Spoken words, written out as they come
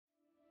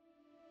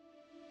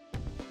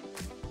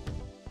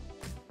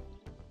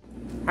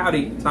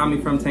Howdy,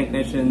 Tommy from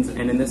Tanknicians,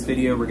 and in this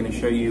video we're going to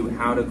show you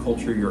how to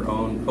culture your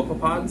own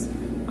copepods.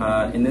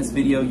 In this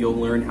video you'll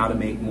learn how to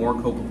make more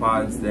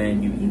copepods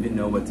than you even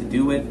know what to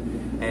do with.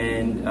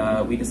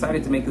 And we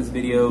decided to make this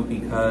video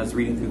because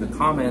reading through the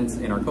comments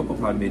in our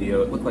copepod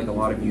video, it looked like a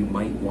lot of you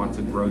might want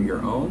to grow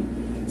your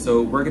own.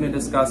 So we're going to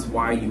discuss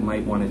why you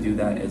might want to do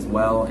that as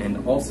well,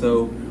 and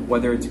also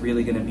whether it's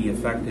really going to be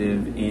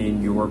effective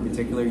in your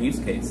particular use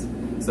case.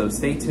 So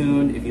stay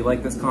tuned. If you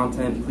like this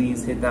content,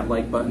 please hit that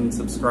like button,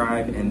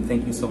 subscribe, and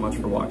thank you so much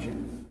for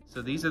watching.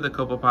 So these are the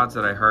copepods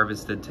that I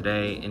harvested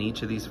today. In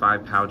each of these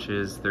 5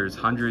 pouches, there's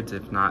hundreds,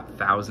 if not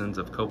thousands,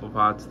 of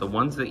copepods. The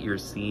ones that you're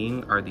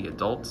seeing are the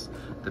adults.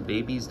 The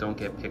babies don't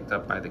get picked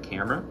up by the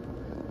camera,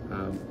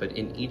 but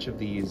in each of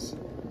these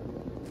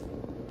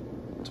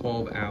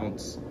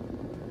 12-ounce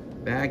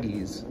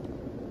baggies,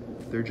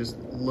 they're just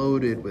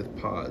loaded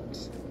with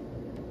pods.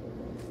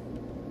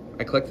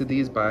 I collected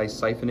these by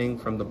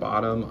siphoning from the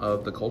bottom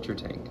of the culture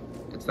tank.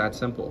 It's that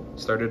simple.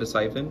 Started a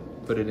siphon,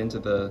 put it into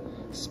the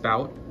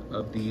spout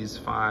of these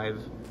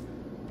 5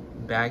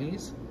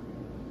 baggies,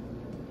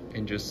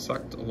 and just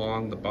sucked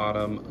along the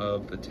bottom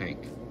of the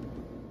tank.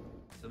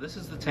 So this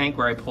is the tank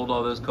where I pulled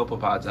all those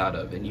copepods out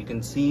of, and you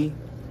can see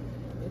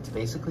it's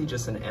basically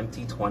just an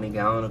empty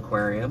 20-gallon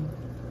aquarium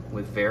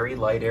with very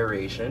light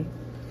aeration.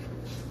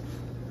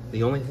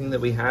 The only thing that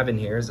we have in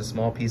here is a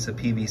small piece of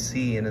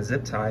PVC and a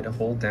zip tie to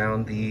hold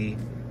down the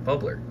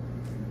bubbler.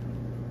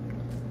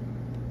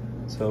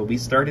 So we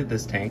started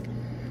this tank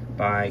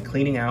by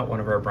cleaning out one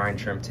of our brine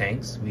shrimp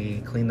tanks. We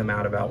clean them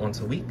out about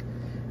once a week,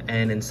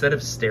 and instead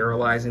of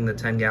sterilizing the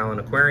 10-gallon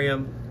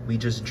aquarium, we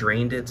just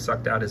drained it,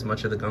 sucked out as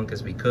much of the gunk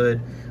as we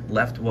could,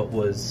 left what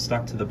was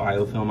stuck to the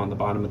biofilm on the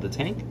bottom of the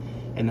tank,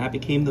 and that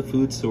became the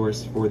food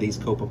source for these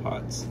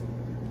copepods.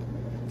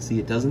 See,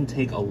 it doesn't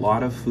take a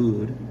lot of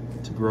food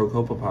to grow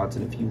copepods,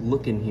 and if you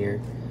look in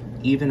here,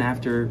 even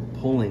after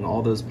pulling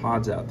all those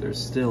pods out, there's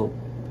still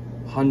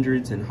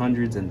hundreds and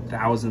hundreds and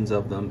thousands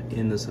of them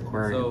in this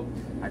aquarium.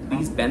 So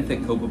these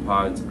benthic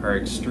copepods are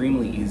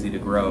extremely easy to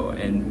grow,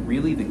 and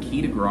really the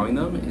key to growing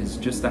them is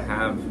just to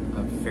have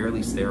a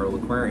fairly sterile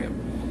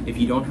aquarium. If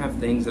you don't have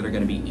things that are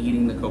going to be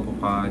eating the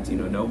copepods, you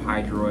know, no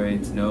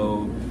hydroids,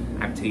 no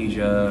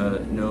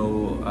aptasia,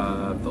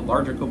 no the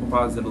larger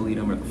copepods that'll eat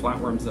them, or the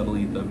flatworms that'll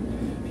eat them.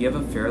 If you have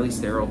a fairly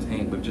sterile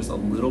tank with just a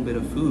little bit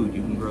of food,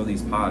 you can grow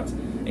these pods.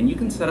 And you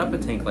can set up a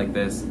tank like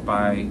this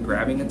by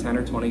grabbing a 10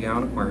 or 20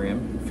 gallon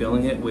aquarium,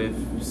 filling it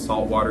with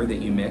salt water that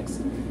you mix,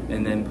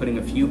 and then putting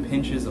a few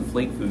pinches of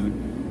flake food.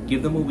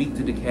 Give them a week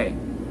to decay.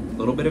 A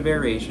little bit of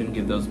aeration,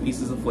 give those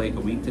pieces of flake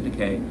a week to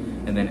decay,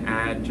 and then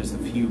add just a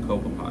few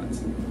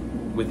copepods.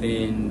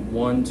 Within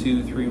 1,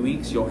 2, 3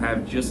 weeks, you'll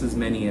have just as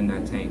many in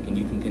that tank, and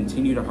you can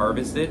continue to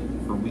harvest it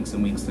for weeks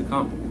and weeks to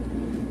come.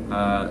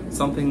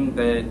 Something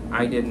that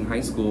I did in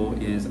high school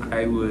is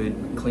I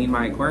would clean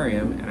my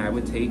aquarium, and I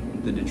would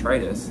take the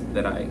detritus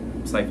that I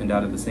siphoned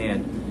out of the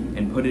sand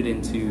and put it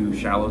into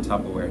shallow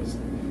Tupperwares.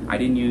 I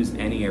didn't use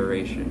any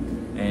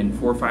aeration, and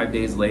 4 or 5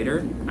 days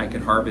later I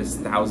could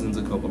harvest thousands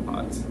of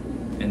copepods,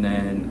 and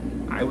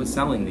then I was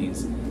selling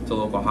these to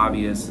local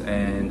hobbyists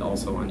and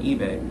also on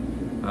eBay.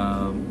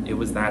 It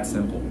was that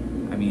simple.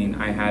 I mean,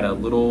 I had a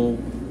little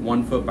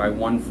 1 foot by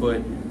 1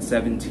 foot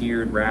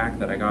 7-tiered rack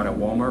that I got at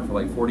Walmart for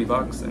like 40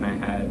 bucks, and I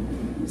had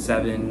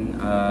 7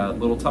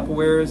 little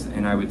Tupperwares,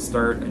 and I would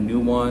start a new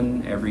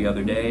one every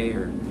other day,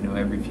 or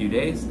every few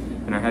days,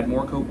 and I had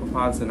more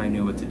copepods than I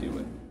knew what to do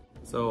with.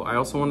 So I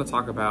also want to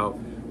talk about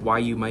why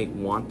you might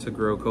want to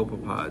grow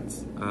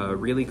copepods.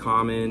 Really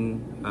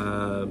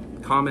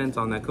common comment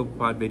on that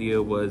copepod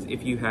video was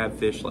if you have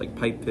fish like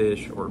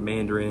pipefish or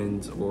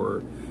mandarins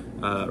or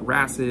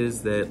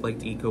wrasses that like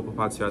to eat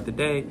copepods throughout the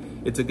day,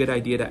 it's a good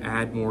idea to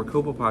add more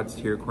copepods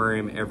to your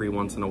aquarium every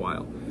once in a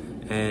while.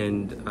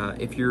 And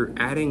if you're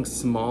adding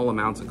small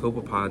amounts of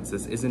copepods,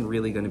 this isn't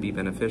really going to be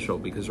beneficial,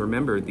 because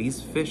remember,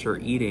 these fish are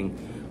eating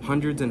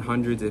hundreds and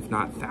hundreds, if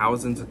not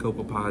thousands, of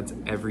copepods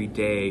every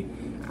day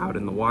out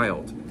in the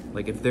wild.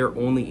 Like, if they're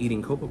only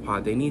eating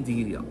copepod, they need to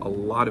eat a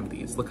lot of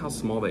these. Look how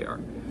small they are.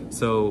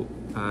 So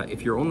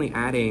if you're only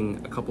adding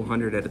a couple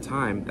hundred at a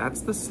time,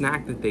 that's the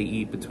snack that they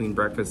eat between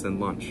breakfast and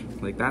lunch.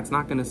 Like, that's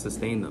not going to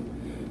sustain them.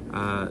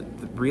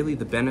 Really,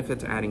 the benefit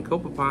to adding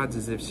copepods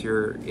is if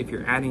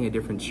you're adding a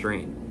different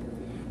strain.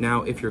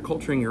 Now, if you're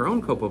culturing your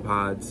own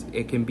copepods,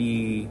 it can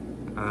be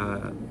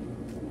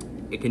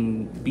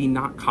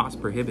not cost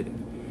prohibitive,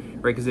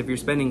 right? Because if you're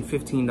spending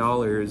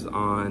 $15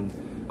 on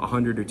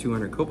 100 or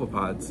 200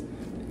 copepods,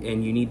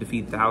 and you need to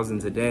feed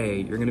thousands a day,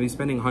 you're going to be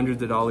spending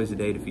hundreds of dollars a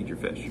day to feed your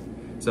fish.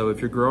 So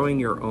if you're growing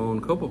your own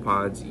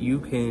copepods,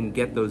 you can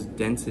get those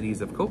densities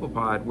of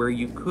copepod where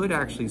you could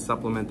actually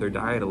supplement their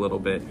diet a little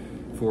bit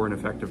for an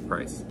effective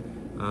price.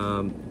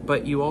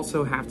 But you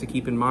also have to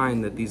keep in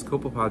mind that these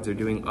copepods are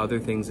doing other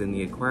things in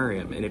the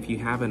aquarium, and if you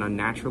have an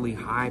unnaturally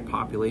high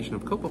population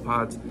of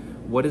copepods,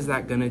 what is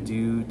that going to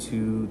do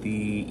to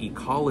the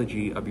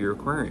ecology of your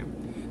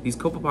aquarium? These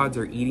copepods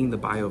are eating the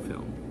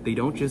biofilm. They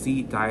don't just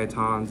eat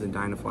diatoms and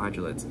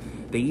dinoflagellates.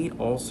 They eat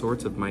all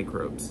sorts of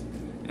microbes.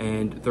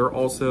 And they're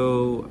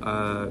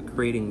also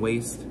creating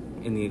waste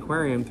in the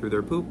aquarium through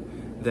their poop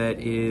that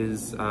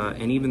is,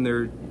 and even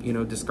their,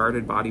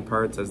 discarded body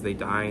parts as they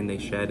die and they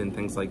shed and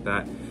things like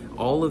that.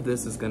 All of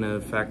this is going to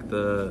affect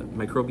the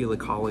microbial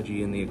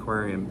ecology in the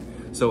aquarium.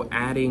 So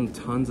adding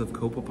tons of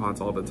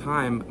copepods all the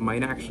time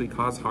might actually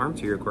cause harm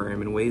to your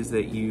aquarium in ways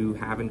that you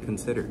haven't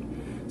considered.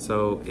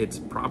 So it's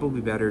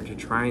probably better to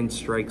try and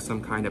strike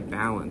some kind of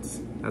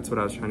balance. That's what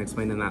I was trying to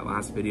explain in that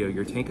last video.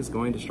 Your tank is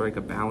going to strike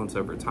a balance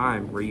over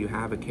time where you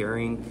have a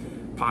carrying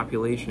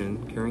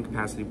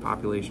capacity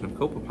population of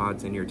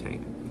copepods in your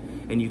tank.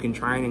 And you can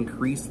try and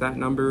increase that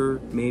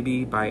number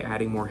maybe by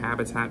adding more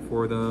habitat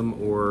for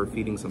them or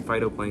feeding some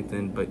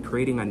phytoplankton, but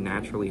creating a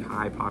naturally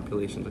high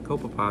population of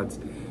copepods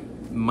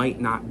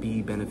might not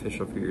be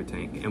beneficial for your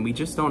tank. And we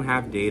just don't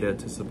have data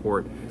to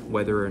support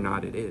whether or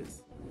not it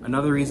is.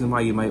 Another reason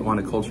why you might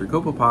want to culture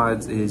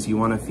copepods is you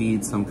want to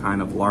feed some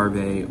kind of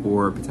larvae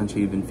or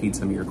potentially even feed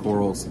some of your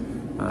corals,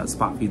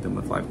 spot feed them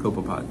with live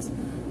copepods.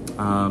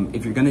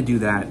 If you're going to do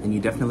that, then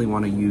you definitely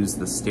want to use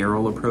the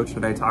sterile approach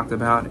that I talked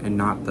about and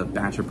not the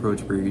batch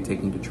approach where you're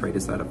taking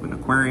detritus out of an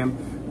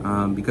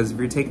aquarium. Because if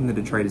you're taking the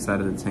detritus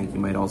out of the tank, you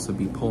might also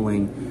be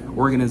pulling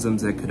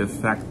organisms that could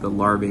affect the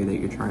larvae that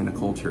you're trying to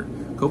culture.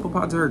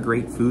 Copepods are a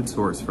great food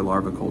source for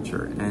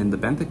larviculture, and the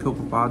benthic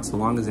copepods, so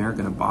long as they aren't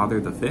going to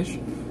bother the fish,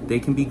 they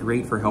can be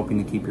great for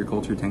helping to keep your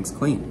culture tanks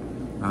clean.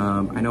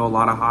 I know a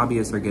lot of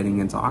hobbyists are getting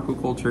into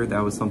aquaculture.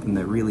 That was something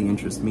that really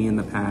interests me in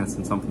the past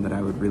and something that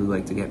I would really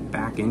like to get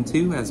back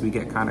into as we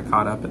get kind of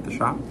caught up at the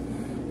shop.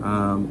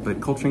 But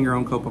culturing your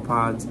own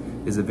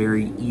copepods is a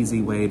very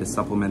easy way to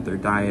supplement their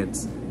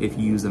diets if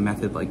you use a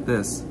method like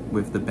this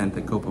with the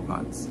benthic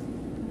copepods.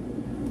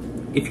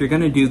 If you're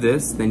going to do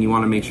this, then you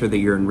want to make sure that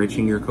you're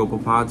enriching your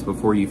copepods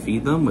before you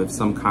feed them with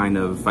some kind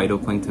of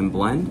phytoplankton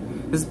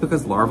blend. This is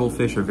because larval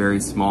fish are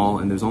very small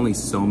and there's only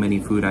so many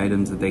food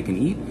items that they can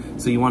eat.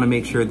 So you want to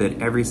make sure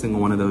that every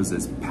single one of those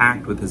is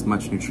packed with as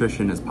much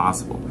nutrition as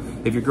possible.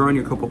 If you're growing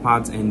your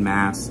copepods en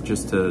masse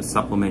just to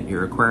supplement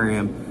your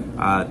aquarium,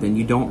 then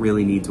you don't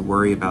really need to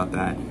worry about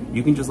that.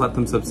 You can just let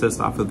them subsist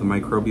off of the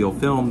microbial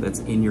film that's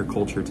in your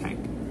culture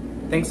tank.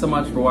 Thanks so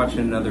much for watching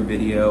another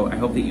video. I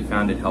hope that you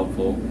found it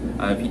helpful.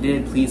 If you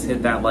did, please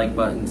hit that like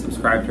button,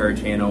 subscribe to our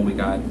channel. We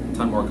got a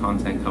ton more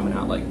content coming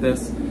out like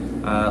this.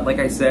 Like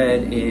I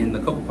said in the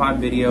copepod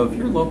video, if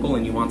you're local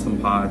and you want some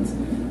pods,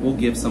 we'll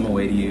give some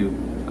away to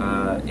you.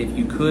 If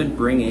you could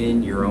bring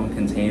in your own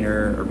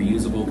container, a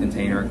reusable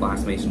container, a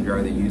glass mason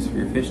jar that you use for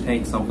your fish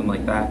tank, something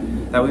like that,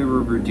 that way we're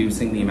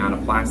reducing the amount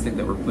of plastic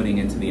that we're putting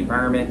into the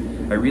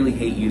environment. I really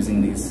hate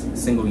using these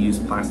single-use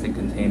plastic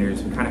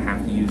containers. We kind of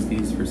have to use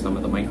these for some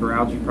of the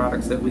microalgae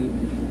products that we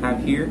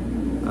have here.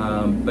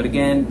 But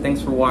again,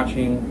 thanks for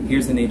watching.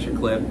 Here's a nature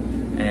clip,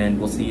 and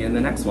we'll see you in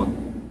the next one.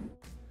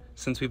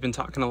 Since we've been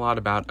talking a lot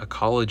about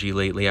ecology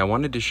lately, I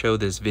wanted to show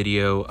this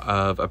video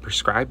of a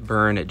prescribed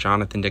burn at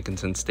Jonathan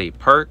Dickinson State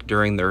Park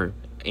during their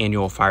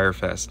annual Fire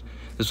Fest.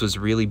 This was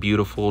really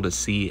beautiful to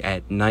see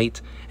at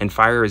night, and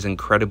fire is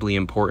incredibly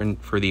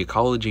important for the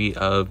ecology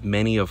of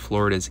many of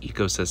Florida's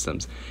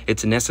ecosystems.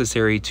 It's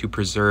necessary to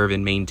preserve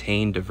and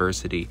maintain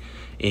diversity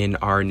in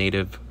our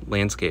native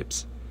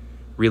landscapes.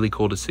 Really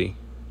cool to see.